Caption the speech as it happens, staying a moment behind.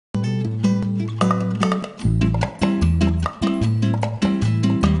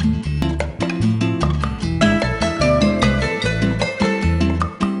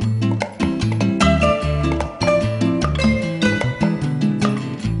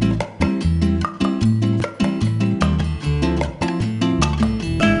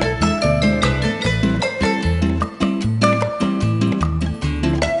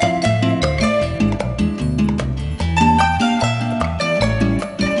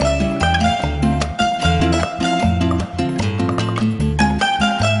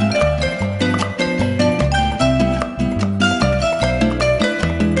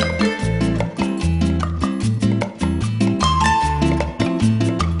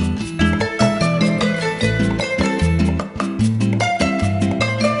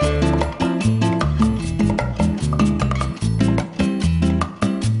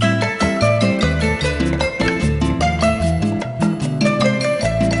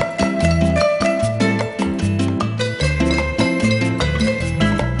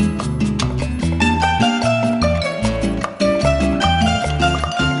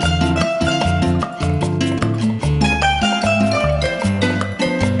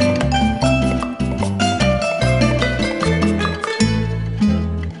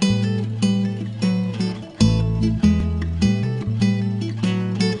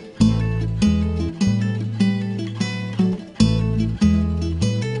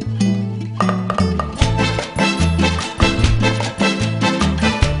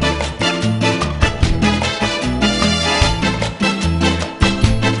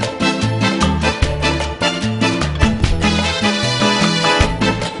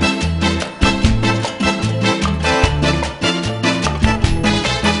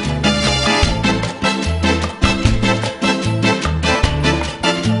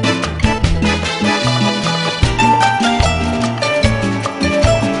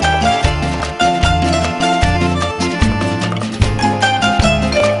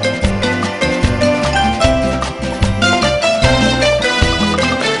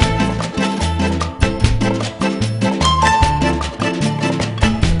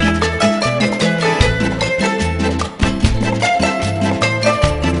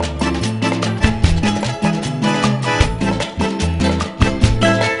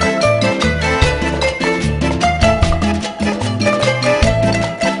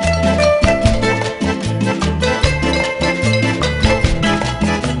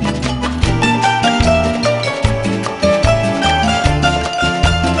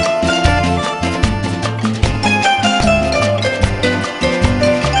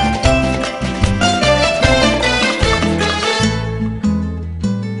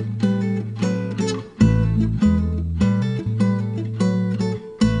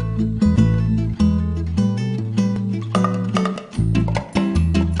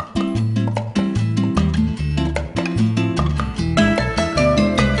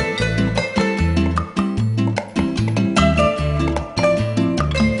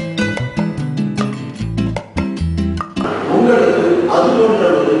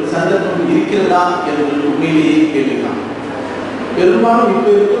இருக்கிறதா என்று உண்மையிலேயே கேள்விதான். பெரும்பாலும் இப்ப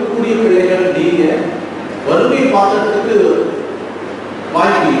இருக்கக்கூடிய பிள்ளைகள் நீங்க வறுமை பார்க்கறதுக்கு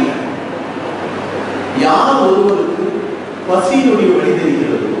வாய்ப்பு இல்லை. யார் ஒருவருக்கு பசியினுடைய வழி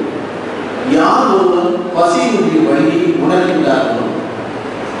தெரிகிறது, யார் ஒருவர் பசியினுடைய வழியை உணர்கின்றார்களோ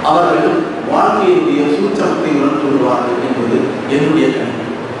அவர்கள் வாழ்க்கையினுடைய சூட்சமத்தை உணர்ந்து வருவார்கள் என்பது என்னுடைய கணிப்பு.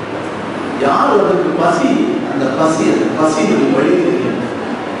 யார் ஒருவருக்கு பசி, அந்த பசியினுடைய வழி தெரியும்,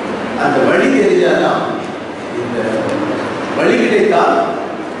 அந்த வழி தெரிஞ்சாதான் இந்த வழி கிடைத்தால்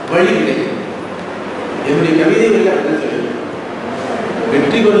வழி கிடைக்கும். என்னுடைய கவிதைகளில் என்ன சொல்லுது,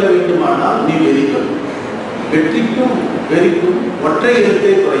 வெற்றி கொள்ள வேண்டுமானால் நீ வெறி கொள், வெற்றிக்கும் வெறிக்கும் ஒற்றை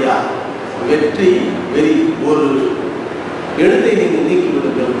எழுத்தே குறையா, வெற்றி வெறி ஒரு எழுத்தை நீங்கள்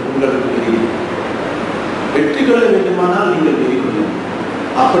நீக்கிவிடுங்கள், உங்களுக்கு வெறி. வெற்றி கொள்ள வேண்டுமானால் நீங்கள் வெறி கொள்ளுங்கள்.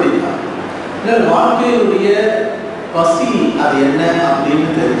 அப்படித்தான் வாழ்க்கையினுடைய பசி அது என்ன அப்படின்னு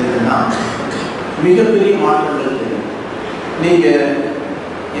தெரிஞ்சதுன்னா மிகப்பெரிய மாற்றங்கள் தெரியும். நீங்க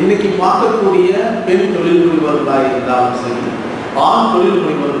இன்னைக்கு பார்க்கக்கூடிய பெண் தொழில் முனைவர்களாக இருந்தாலும் சரி, ஆண் தொழில்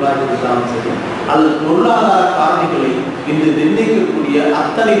முனைவர்களாக இருந்தாலும் சரி, அல்லது பொருளாதார காரணிகளை இன்று நிர்ணயிக்கக்கூடிய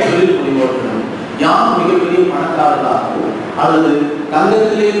அத்தனை தொழில் முனைவோர்களும் யார் மிகப்பெரிய பணக்காரர்களாகவோ அல்லது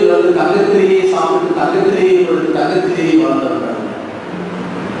தங்கத்திலேயே சாப்பிட்டு தங்கத்திலேயே வாழ்ந்தவர்கள்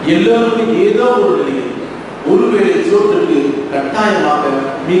எல்லோருமே ஏதோ ஒரு நிலையில் ஒருவேளை சோற்றுக்கு கட்டாயமாக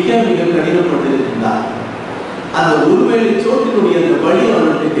மிக மிக கடினப்பட்டிருக்கின்றார். அந்த ஒருவேளை சோற்றினுடைய அந்த வழி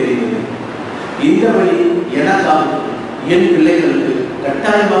அவர்களுக்கு தெரிகிறது. இந்த வழி எனக்காக என் பிள்ளைகளுக்கு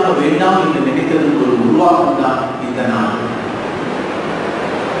கட்டாயமாக வேண்டாம் என்று நினைக்கிறதுக்கு ஒரு உருவாக்கம் தான் இந்த நாள்.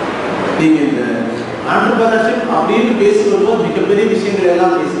 நீங்க இந்த ஆண்டர்பிரனர்ஷிப் அப்படின்னு பேசும்போது மிகப்பெரிய விஷயங்கள்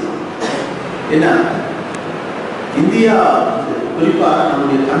எல்லாம் பேசலாம். என்ன இந்தியா குறிப்பாக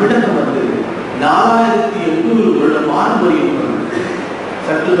நம்முடைய தமிழகம் 4800 வருட பாரம்பரியம்.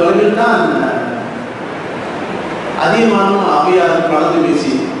 சற்று தொலைவில் தான் அதிகமான அவையாளர் கலந்து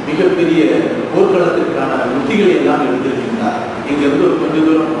பேசி மிகப்பெரிய போர்க்களத்திற்கான உத்திகளை எல்லாம் எடுத்திருக்கின்றார். இங்கிருந்து ஒரு கொஞ்சம்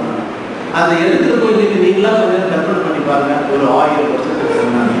தூரம் போனாங்க. அந்த இடத்துல போய் நீங்களா கொஞ்சம் கற்பனை பண்ணி பாருங்க. ஒரு 1000 வருஷத்துக்கு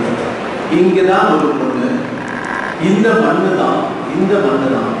முன்னாடி இங்கதான் ஒரு பொண்ணு, இந்த மண்ணு தான்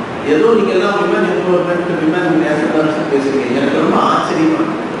ஏதோ நீங்க எல்லாம் விமன் நேஷனல் பேசுறீங்க. எனக்கு ரொம்ப ஆச்சரியமா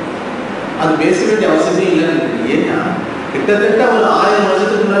அது பேச வேண்டிய அவசியமே இல்லைன்னு. ஏன்னா கிட்டத்தட்ட ஒரு 1000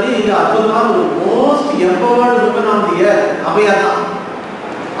 வருஷத்துக்கு முன்னாடி இங்க அற்புதமான ஒரு most empowered women of the year அவையா தான்.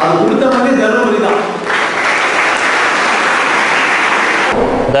 அது கொடுத்த மாதிரி தர்மபுரி தான்.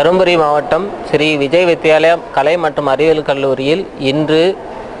 தர்மபுரி மாவட்டம் ஸ்ரீ விஜய் வித்யாலயா கலை மற்றும் அறிவியல் கல்லூரியில் இன்று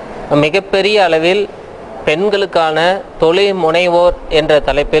மிகப்பெரிய அளவில் பெண்களுக்கான தொழில் முனைவோர் என்ற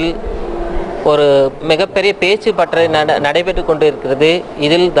தலைப்பில் ஒரு மிகப்பெரிய பேச்சு பற்றி நடைபெற்று கொண்டு இருக்கிறது.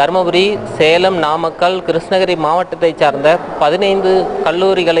 இதில் தருமபுரி, சேலம், நாமக்கல், கிருஷ்ணகிரி மாவட்டத்தை சார்ந்த 15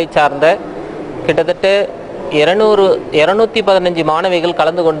 கல்லூரிகளை சார்ந்த கிட்டத்தட்ட 215 மாணவிகள்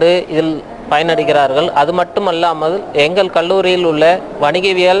கலந்து கொண்டு இதில் பயனடைகிறார்கள். அது மட்டுமல்லாமல் எங்கள் கல்லூரியில் உள்ள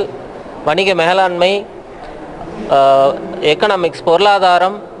வணிகவியல், வணிக மேலாண்மை, எக்கனாமிக்ஸ்,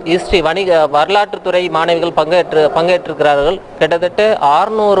 பொருளாதாரம், ஹிஸ்ட்ரி, வரலாற்றுத்துறை மாணவிகள் பங்கேற்றிருக்கிறார்கள். கிட்டத்தட்ட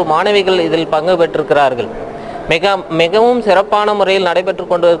 600 மாணவிகள் இதில் பங்கு பெற்றிருக்கிறார்கள். மிகவும் சிறப்பான முறையில் நடைபெற்று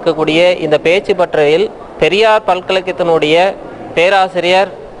கொண்டு இருக்கக்கூடிய இந்த பேச்சு பட்டறையில் பெரியார் பல்கலைக்கழகத்தினுடைய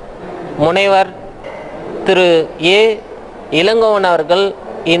பேராசிரியர் முனைவர் திரு ஏ இளங்கோவன் அவர்கள்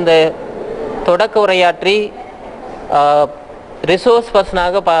இந்த தொடக்க உரையாற்றி ரிசோர்ஸ்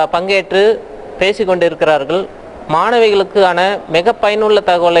பர்சனாக பங்கேற்று பேசிக்கொண்டிருக்கிறார்கள். மாணவிகளுக்கான மிக பயனுள்ள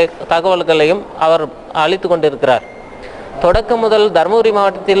தகவல்களையும் அவர் அளித்து கொண்டிருக்கிறார். தொடக்கம் முதல் தருமபுரி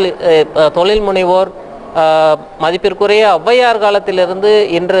மாவட்டத்தில் தொழில் முனைவோர் மதிப்பிற்குரிய ஔவையார் காலத்திலிருந்து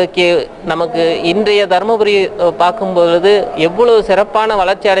இன்றைக்கு நமக்கு இன்றைய தருமபுரி பார்க்கும்பொழுது எவ்வளவு சிறப்பான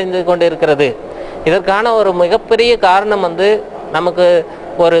வளர்ச்சி அடைந்து கொண்டு இருக்கிறது. இதற்கான ஒரு மிகப்பெரிய காரணம் நமக்கு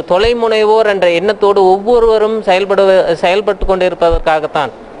ஒரு தொலை முனைவோர் என்ற எண்ணத்தோடு ஒவ்வொருவரும் செயல்பட்டு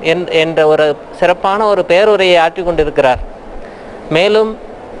கொண்டிருப்பதற்காகத்தான் என்ற ஒரு சிறப்பான ஒரு பேருரையை ஆற்றி கொண்டிருக்கிறார். மேலும்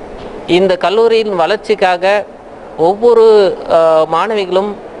இந்த கல்லூரியின் வளர்ச்சிக்காக ஒவ்வொரு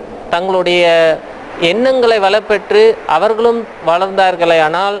மாணவிகளும் தங்களுடைய எண்ணங்களை வளப்பெற்று அவர்களும்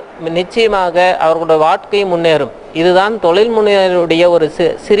வளர்ந்தார்களேயானால் நிச்சயமாக அவர்களுடைய வாழ்க்கை முன்னேறும். இதுதான் தொழில் முனைவோருடைய ஒரு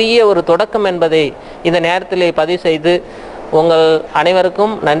சிறிய ஒரு தொடக்கம் என்பதை இந்த நேரத்தில் பதிவு செய்து உங்கள்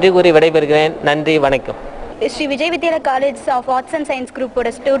அனைவருக்கும் நன்றி கூறி விடைபெறுகிறேன். நன்றி, வணக்கம். Sri Vijay Vidyalaya college of arts and science குரூப்போட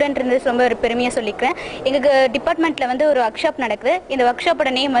ஸ்டூடெண்ட் இருந்து ரொம்ப ஒரு பெருமையாக சொல்லிக்கிறேன். எங்களுக்கு டிபார்ட்மெண்ட்டில் ஒரு ஒர்க் ஷாப் நடக்குது. இந்த ஒர்க்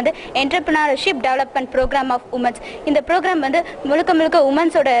ஷாப்போட name Entrepreneurship development programme of women's. இந்த ப்ரோக்ராம் முழுக்க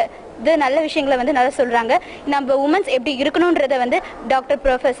உமன்ஸோட இது நல்ல விஷயங்களை வந்து நல்லா சொல்கிறாங்க. நம்ம உமன்ஸ் எப்படி இருக்கணுன்றதை வந்து டாக்டர்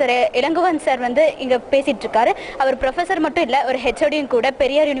ப்ரொஃபஸர் இளங்குவன் சார் வந்து இங்கே பேசிகிட்டு இருக்காரு. அவர் ப்ரொஃபஸர் மட்டும் இல்லை, ஒரு ஹெச்ஓடியும் கூட,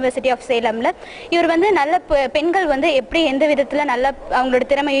 பெரியார் யூனிவர்சிட்டி ஆஃப் சேலமில். இவர் வந்து நல்ல பெண்கள் வந்து எப்படி எந்த விதத்தில் நல்ல அவங்களோட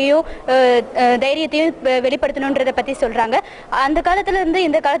திறமையையும் தைரியத்தையும் வெளிப்படுத்தணுன்றதை பற்றி சொல்கிறாங்க. அந்த காலத்துலேருந்து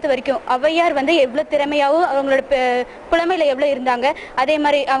இந்த காலத்து வரைக்கும் ஔவையார் வந்து எவ்வளோ திறமையாகவும் அவங்களோட புலமையில் எவ்வளோ இருந்தாங்க. அதே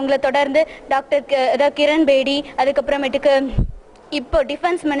மாதிரி அவங்கள தொடர்ந்து டாக்டர் கிரண் பேடி, அதுக்கப்புறமேட்டுக்கு இப்போ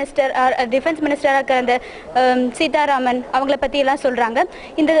டிஃபென்ஸ் மினிஸ்டராக இருக்கிற அந்த சீதாராமன் அவங்கள பற்றியெல்லாம் சொல்கிறாங்க.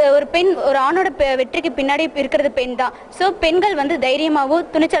 இந்த ஒரு பெண், ஒரு ஆணோட வெற்றிக்கு பின்னாடி இருக்கிறது பெண் தான். ஸோ பெண்கள் வந்து தைரியமாகவும்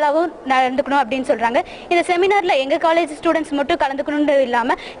துணிச்சலாகவும் நடந்துக்கணும் அப்படின்னு சொல்கிறாங்க. இந்த செமினாரில் எங்கள் காலேஜ் ஸ்டூடெண்ட்ஸ் மட்டும் கலந்துக்கணுன்றது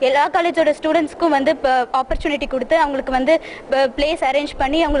இல்லாமல் எல்லா காலேஜோட ஸ்டூடெண்ட்ஸ்க்கும் வந்து இப்போ ஆப்பர்ச்சுனிட்டி கொடுத்து அவங்களுக்கு வந்து பிளேஸ் அரேஞ்ச்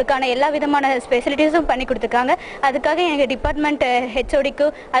பண்ணி அவங்களுக்கான எல்லா விதமான ஃபெசிலிட்டிஸும் பண்ணி கொடுத்துருக்காங்க. அதுக்காக எங்கள் டிபார்ட்மெண்ட்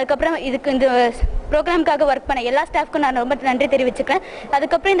ஹெச்ஓடிக்கும் அதுக்கப்புறம் இதுக்கு இந்த ப்ரோக்ராமுக்காக ஒர்க் பண்ண எல்லா ஸ்டாஃப்க்கும் நான் ரொம்ப நன்றி தெரிவிச்சுக்கிறேன்.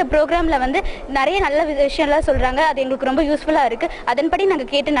 அதுக்கப்புறம் இந்த ப்ரோக்ராமில் வந்து நிறைய நல்ல விஷயம்லாம் சொல்கிறாங்க. அது எங்களுக்கு ரொம்ப யூஸ்ஃபுல்லாக இருக்குது. அதன்படி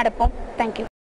நாங்கள் கேட்டு நடப்போம். தேங்க்யூ.